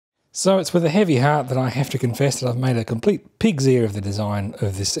So it's with a heavy heart that I have to confess that I've made a complete pig's ear of the design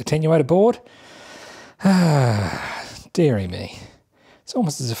of this attenuator board. Dearie me. It's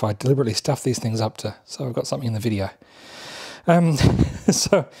almost as if I deliberately stuffed these things up so I've got something in the video.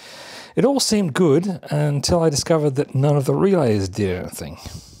 So it all seemed good until I discovered that none of the relays did anything.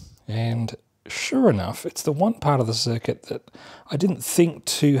 And sure enough, it's the one part of the circuit that I didn't think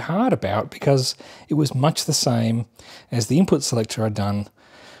too hard about because it was much the same as the input selector I'd done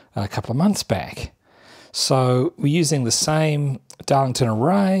a couple of months back. So we're using the same Darlington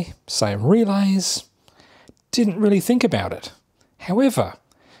array, same relays, didn't really think about it. However,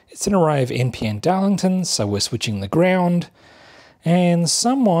 it's an array of NPN Darlingtons, so we're switching the ground, and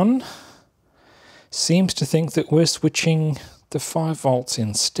someone seems to think that we're switching the 5 volts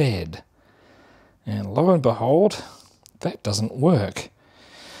instead. And lo and behold, that doesn't work.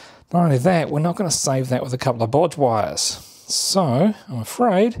 Not only that, we're not going to save that with a couple of bodge wires. So, I'm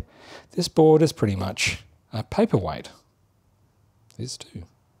afraid this board is pretty much a paperweight. This too.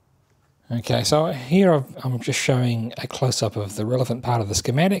 Okay, so here I'm just showing a close-up of the relevant part of the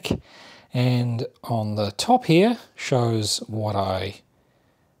schematic, and on the top here shows what I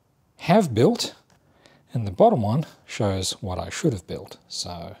have built, and the bottom one shows what I should have built.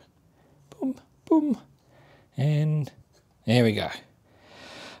 So, boom, boom, and there we go.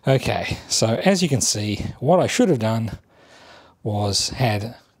 Okay, so as you can see, what I should have done was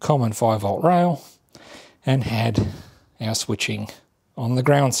had common 5 volt rail and had our switching on the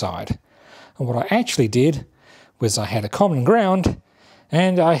ground side. And what I actually did was I had a common ground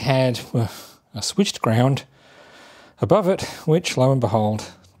and I had a switched ground above it, which lo and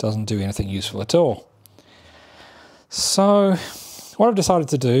behold doesn't do anything useful at all. So what I've decided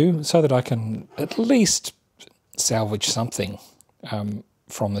to do, so that I can at least salvage something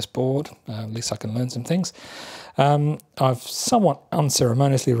from this board, at least I can learn some things, I've somewhat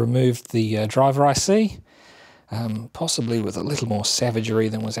unceremoniously removed the driver IC, possibly with a little more savagery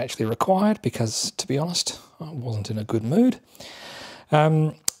than was actually required, because to be honest, I wasn't in a good mood.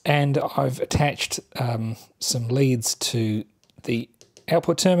 And I've attached some leads to the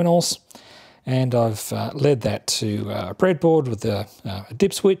output terminals, and I've led that to a breadboard with a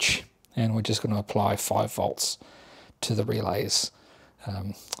dip switch, and we're just going to apply 5 volts to the relays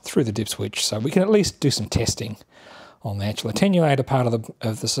through the dip switch, so we can at least do some testing on the actual attenuator part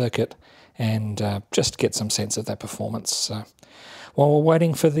of the circuit and just get some sense of that performance while we're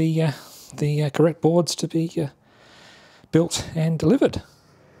waiting for the correct boards to be built and delivered.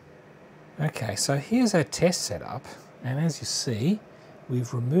 Okay, so here's our test setup, and as you see,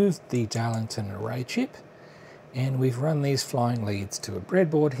 we've removed the Darlington array chip and we've run these flying leads to a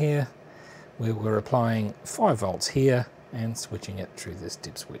breadboard here where we're applying 5 volts here and switching it through this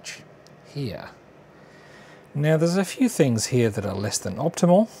dip switch here. Now there's a few things here that are less than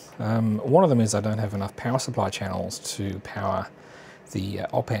optimal. One of them is I don't have enough power supply channels to power the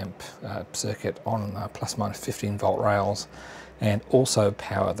op-amp circuit on plus minus 15 volt rails and also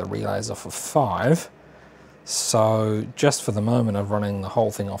power the relays off of 5. So just for the moment I'm running the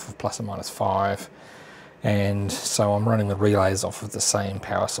whole thing off of plus or minus 5, and so I'm running the relays off of the same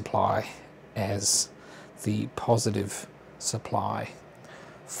power supply as the positive supply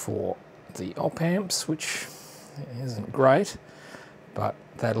for the op-amps, which isn't great, but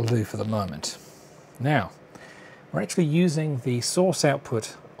that'll do for the moment. Now, we're actually using the source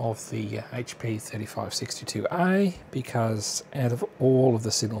output of the HP 3562A because out of all of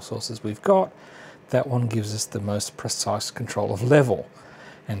the signal sources we've got, that one gives us the most precise control of level.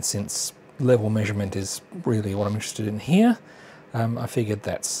 And since level measurement is really what I'm interested in here, I figured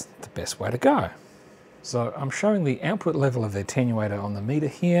that's the best way to go. So I'm showing the output level of the attenuator on the meter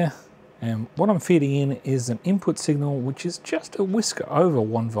here, and what I'm feeding in is an input signal which is just a whisker over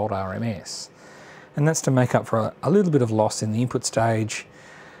 1 volt RMS. And that's to make up for a little bit of loss in the input stage,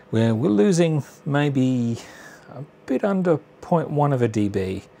 where we're losing maybe a bit under 0.1 of a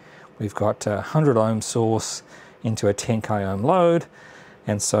dB. We've got a 100 ohm source into a 10k ohm load,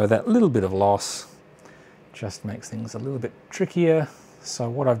 and so that little bit of loss just makes things a little bit trickier. So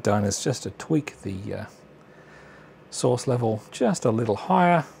what I've done is just to tweak the source level just a little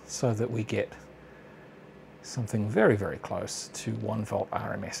higher so that we get something very, very close to 1 volt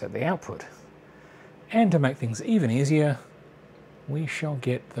RMS at the output. And to make things even easier, we shall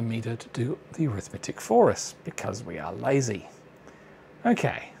get the meter to do the arithmetic for us because we are lazy.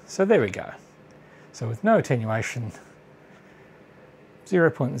 Okay, so there we go. So with no attenuation,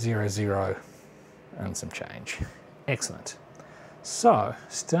 0.00 and some change. Excellent. So,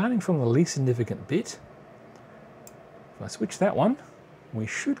 starting from the least significant bit, if I switch that one, we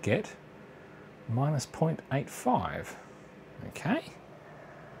should get minus 0.85. Okay.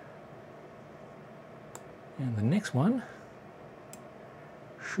 And the next one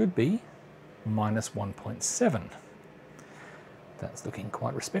should be minus 1.7. That's looking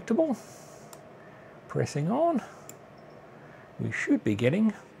quite respectable. Pressing on, we should be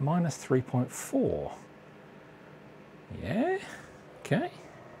getting minus 3.4. Yeah, okay.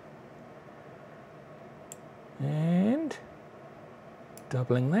 And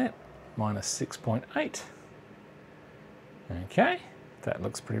doubling that, minus 6.8. Okay, that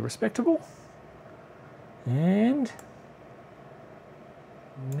looks pretty respectable. And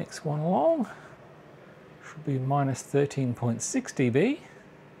next one along should be minus 13.6 dB.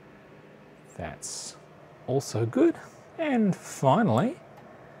 That's also good. And finally,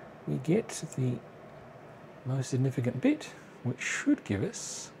 we get the most significant bit, which should give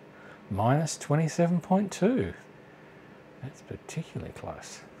us minus 27.2. That's particularly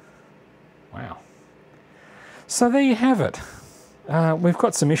close. Wow. So there you have it. We've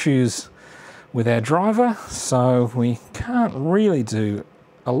got some issues with our driver, so we can't really do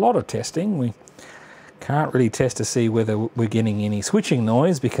a lot of testing. We can't really test to see whether we're getting any switching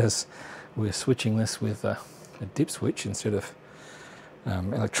noise because we're switching this with a dip switch instead of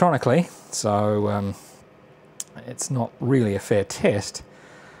electronically, so it's not really a fair test.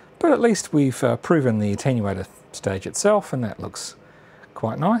 But at least we've proven the attenuator stage itself, and that looks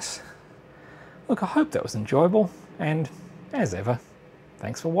quite nice. Look, I hope that was enjoyable, and as ever,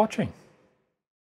 thanks for watching.